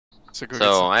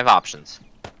So I have options.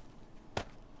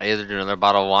 I either do another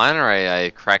bottle of wine or I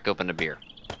crack open a beer.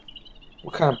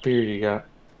 What kind of beer you got?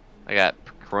 I got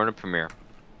Corona Premier.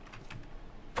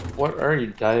 What are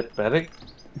you, diabetic?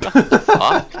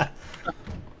 Fuck?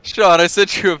 Sean, I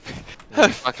sent you You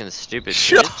fucking stupid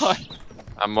Sean. bitch.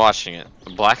 I'm watching it.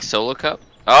 The black solo cup?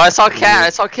 Oh, I saw cat. I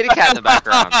saw kitty cat in the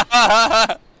background.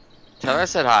 Tell her I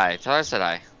said hi. Tell her I said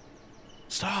hi.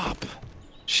 Stop.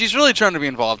 She's really trying to be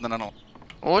involved, and I don't.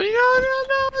 Well,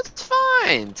 no, it's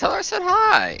fine. Tell her I said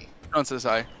hi. Sean says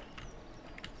hi.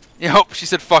 Yep, she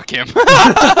said fuck him.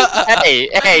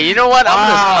 hey, you know what?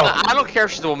 Wow. I don't care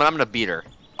if she's a woman. I'm gonna beat her.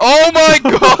 Oh my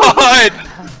god!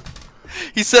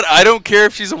 He said, I don't care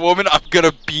if she's a woman, I'm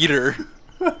gonna beat her.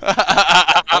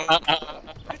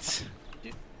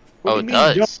 Oh, it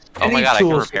does. Oh my god, I can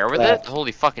repair with it?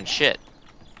 Holy fucking shit.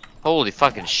 Holy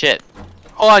fucking shit.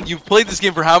 Hold on, you've played this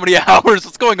game for how many hours?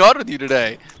 What's going on with you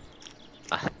today?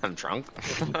 I'm drunk.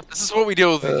 This is what we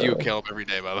deal with you, Caleb, every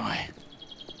day, by the way.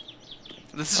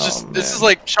 This is just, this is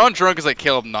like, Sean drunk is like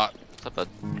Caleb not.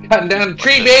 Cutting down the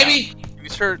tree, baby! You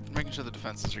start making sure the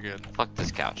defenses are good. Fuck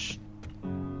this couch.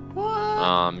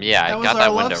 What? Yeah, I got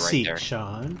that window right there.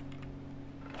 Sean.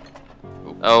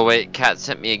 Oh wait, Kat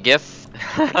sent me a GIF.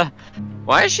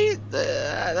 Why is she?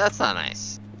 That's not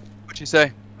nice. What'd she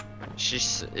say?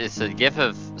 It's a GIF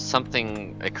of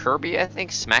something, a Kirby, I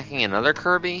think, smacking another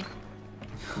Kirby.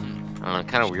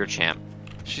 Kind of weird, champ.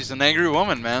 She's an angry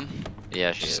woman, man.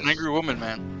 Yeah, She's an angry woman,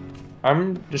 man.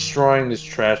 I'm destroying this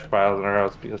trash pile in our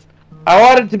house because I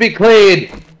want it to be clean.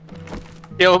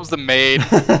 Caleb's the maid.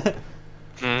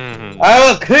 I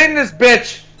will clean this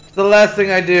bitch. It's the last thing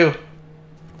I do.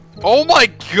 Oh my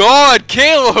god,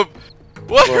 Caleb!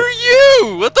 What are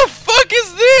you? What the fuck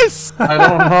is this? I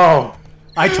don't know.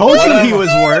 I told you he was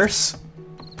worse.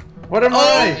 What am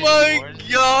I? Oh my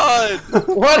god!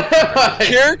 What am I?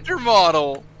 Character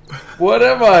model. What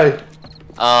am I?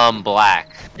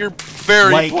 Black. You're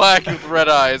very black with red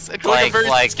eyes. And like a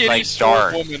very skinny,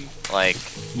 short woman.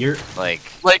 You're like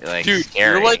dude,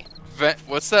 scary. you're like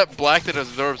what's that black that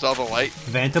absorbs all the light?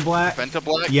 Vanta black? Vanta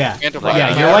black? Yeah. Vanta black.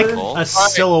 Yeah, you're like a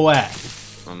silhouette.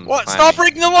 What? Stop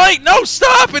breaking the light! No,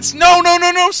 stop! It's no!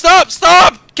 Stop!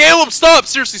 Stop! Caleb, stop!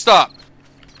 Seriously, stop!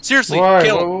 Seriously, Why?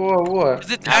 Caleb. What?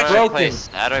 Is it How do I actually place?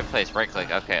 How do I place? Right click.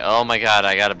 Okay. Oh my god,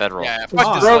 I got a bedroll. Yeah,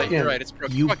 fuck this light. You're right. It's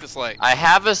broken. Fuck this light. I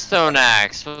have a stone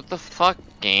axe. What the fuck,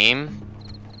 game?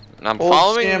 I'm Old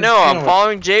following. Sam No, I'm Sandwich.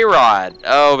 following J-Rod.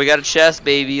 Oh, we got a chest,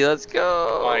 baby. Let's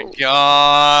go. Oh my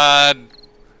god.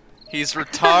 He's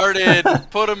retarded.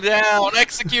 Put him down.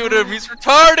 Execute him. He's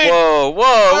retarded. Whoa.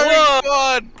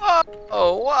 God.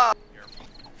 Oh, wow.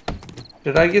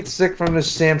 Did I get sick from this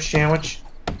Sam sandwich?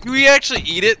 You actually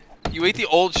eat it? You ate the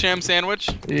old sham sandwich?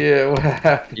 Yeah, what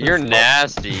happened? You're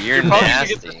nasty. You're probably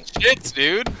nasty. gonna get some shits,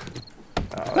 dude.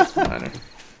 Oh, that's minor.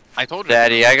 I told you.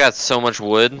 Daddy, I got so much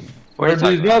wood. What are you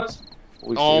talking about?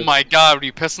 Oh my god, would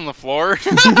you piss on the floor?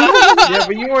 Yeah,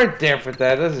 but you weren't there for that.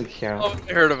 That doesn't count. Oh,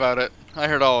 I heard about it. I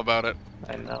heard all about it.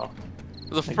 I know.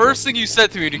 The first thing you said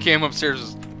to me when you came upstairs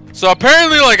was, so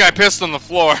apparently, like, I pissed on the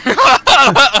floor.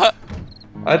 I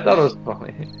thought it was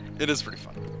funny. It is pretty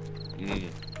funny.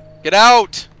 Get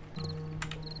out!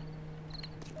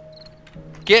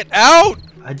 Get out!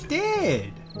 I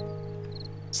did.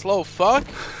 Slow fuck.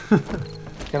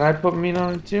 Can I put meat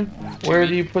on it too? Where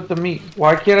do you put the meat?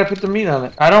 Why can't I put the meat on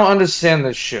it? I don't understand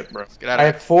this shit, bro. Get out I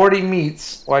of have 40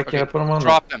 meats. Why can't I put them on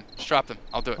Drop them. Just drop them.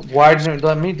 I'll do it. Why didn't you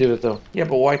let me do it though? Yeah,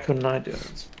 but why couldn't I do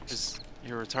it? Because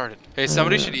you're retarded. Hey,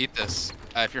 somebody should eat this.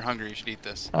 If you're hungry, you should eat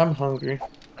this. I'm hungry.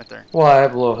 Right there. Well, I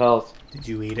have low health. Did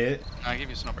you eat it? No, I'll give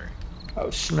you a snowberry. Oh,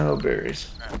 snowberries.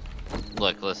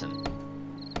 Look, listen.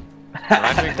 When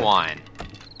I drink wine,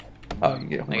 Oh, you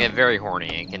get I get very horny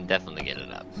and can definitely get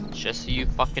it up. Just so you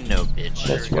fucking know, bitch.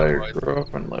 That's why your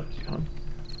girlfriend left you, huh?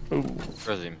 Ooh.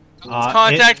 Where's him?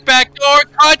 Contact back door!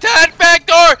 Contact back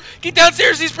door! Get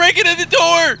downstairs! He's breaking in the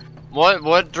door!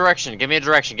 What direction? Give me a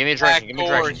direction. Give me a direction. Give me a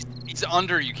direction. He's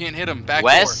under. You can't hit him. Back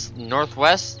West?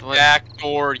 Northwest? door. Back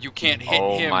door. You can't hit him.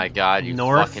 Oh my god, you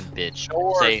North? fucking bitch.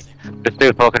 North. Say, just do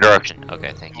a fucking direction.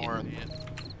 Okay, thank you. North.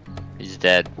 He's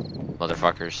dead,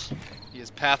 motherfuckers. He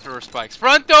has path thrower spikes.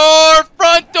 Front door!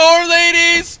 Front door,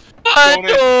 ladies! Front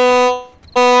door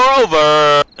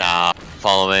over. Now,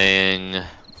 following.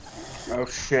 Oh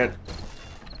shit.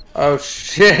 Oh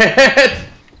shit!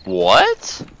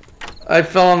 What? I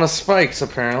fell on the spikes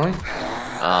apparently.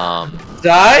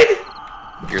 Died?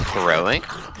 You're throwing?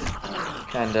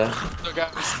 Kinda. So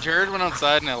guys, Jared went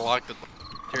outside and I locked the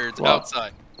Jared's Wow.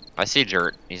 outside. I see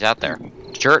Jert. He's out there.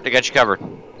 Jert, I got you covered.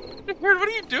 Jared, what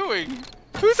are you doing?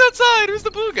 Who's outside? Who's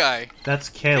the blue guy? That's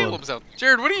Caleb. Caleb's out.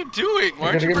 Jared, what are you doing? Why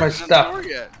aren't gotta you get my breaking the stuff. door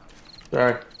yet?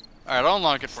 Sorry. Alright, I'll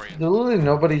unlock it for you. There's literally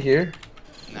nobody here.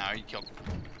 No, you killed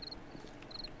him.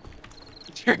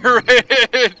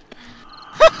 Jared!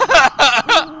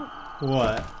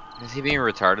 What? Is he being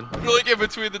retarded? You're like in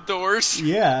between the doors.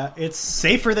 Yeah, it's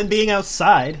safer than being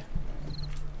outside.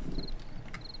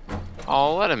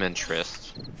 Oh, let him in,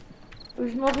 Trist.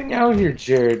 There's nothing out here,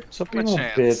 Jared. Stop Give being him a a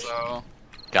little chance, bitch. so.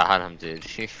 Got him, dude.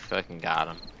 She fucking got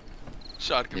him.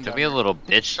 Shot, come You down don't be a here. little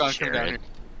bitch, Shot, come down here. Jared.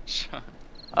 Shot.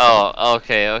 Oh,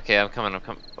 okay, I'm coming,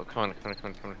 come on.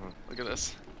 Look at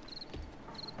this.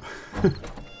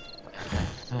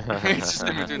 It's just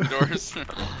in between the doors.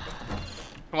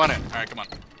 Come on in. Alright, come on.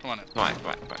 Come on in. Come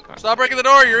on. Stop breaking the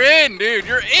door. You're in, dude.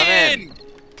 You're Come in.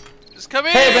 Just come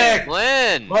in. Payback,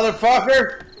 Glenn!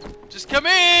 motherfucker! Just come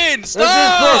in. This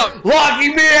Stop. is for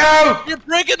locking me out! You're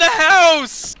breaking the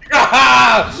house.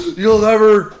 You'll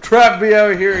never trap me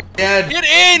out here again. Get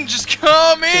in. Just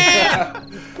come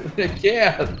in. I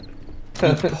can't.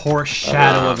 Poor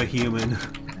shadow of a human.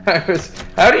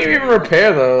 How do you even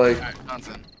repair though? Like, Alright,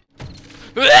 nonsense.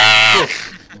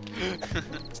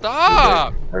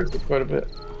 Stop. hurts it quite a bit.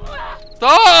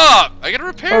 Stop. I gotta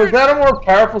repair Oh, it. is that a more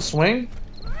powerful swing?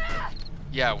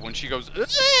 Yeah, when she goes.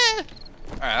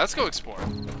 Alright, let's go explore.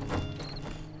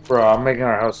 Bro, I'm making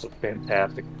our house look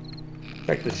fantastic.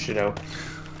 Check this shit out.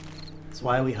 That's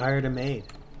why we hired a maid.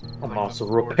 I'm also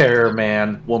a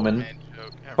repairman, woman. Man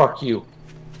joke ever. Fuck you.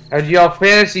 How'd y'all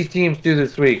fantasy teams do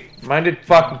this week? Mine did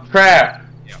fucking crap.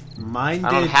 Mine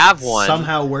I don't did have one,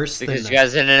 somehow worse because than you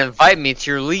guys didn't invite me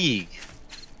to your league.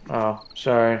 Oh,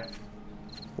 sorry.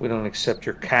 We don't accept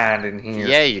your kind in here.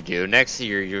 Yeah, you do. Next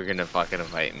year, you're gonna fucking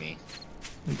invite me.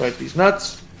 Invite these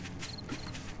nuts.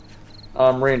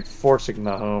 I'm reinforcing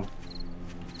the home.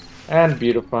 And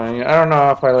beautifying it. I don't know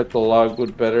if I like the log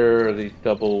wood better or the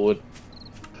double wood.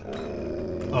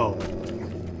 Oh,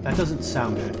 that doesn't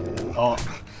sound good. Oh,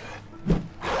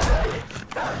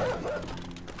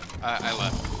 I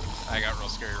left. I got real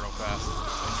scary real fast.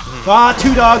 ah,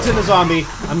 2 dogs and a zombie.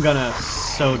 I'm gonna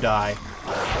so die.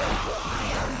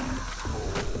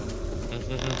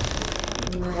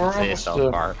 We're Say almost yourself to-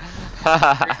 apart.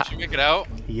 Did you make it out?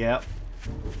 Yep.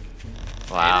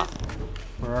 Wow.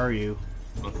 Where are you?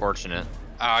 Unfortunate.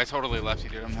 Oh, I totally left you,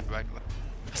 dude. I'm not back.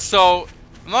 So,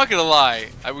 I'm not gonna lie.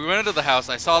 We went into the house.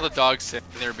 I saw the dogs sit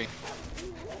there being.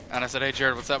 And I said, "Hey,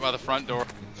 Jared, what's that by the front door?"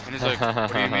 And he's like,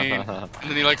 "What do you mean?" And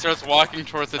then he like starts walking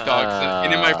towards the dogs.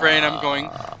 And in my brain, I'm going,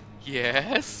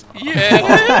 "Yes,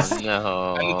 yes."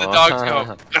 No. And then the dogs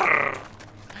go. "Grrr."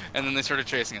 And then they started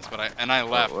chasing us, but I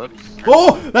left. Whoops.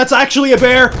 Oh, that's actually a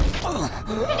bear.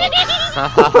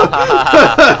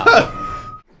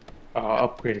 Oh,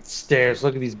 upgraded stairs.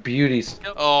 Look at these beauties.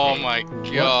 Oh my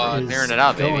god. is Clearing it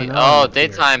out, baby. going on Oh, up here?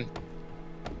 daytime.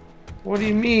 What do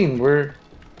you mean? We're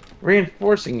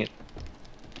reinforcing it.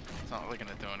 It's not really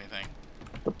gonna do anything.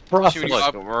 The process. Shoot.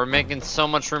 Look, we're making so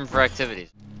much room for activities.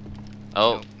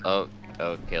 Oh,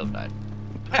 Caleb died.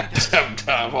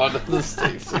 Time onto the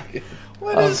stakes again.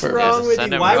 What On is purpose. wrong with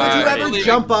Send you? him Why would you right. ever Leaving.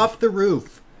 jump off the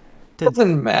roof?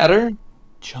 Doesn't matter.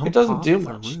 Jump It doesn't off do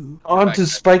the much. roof? Onto Back,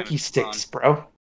 spiky back, sticks, bro.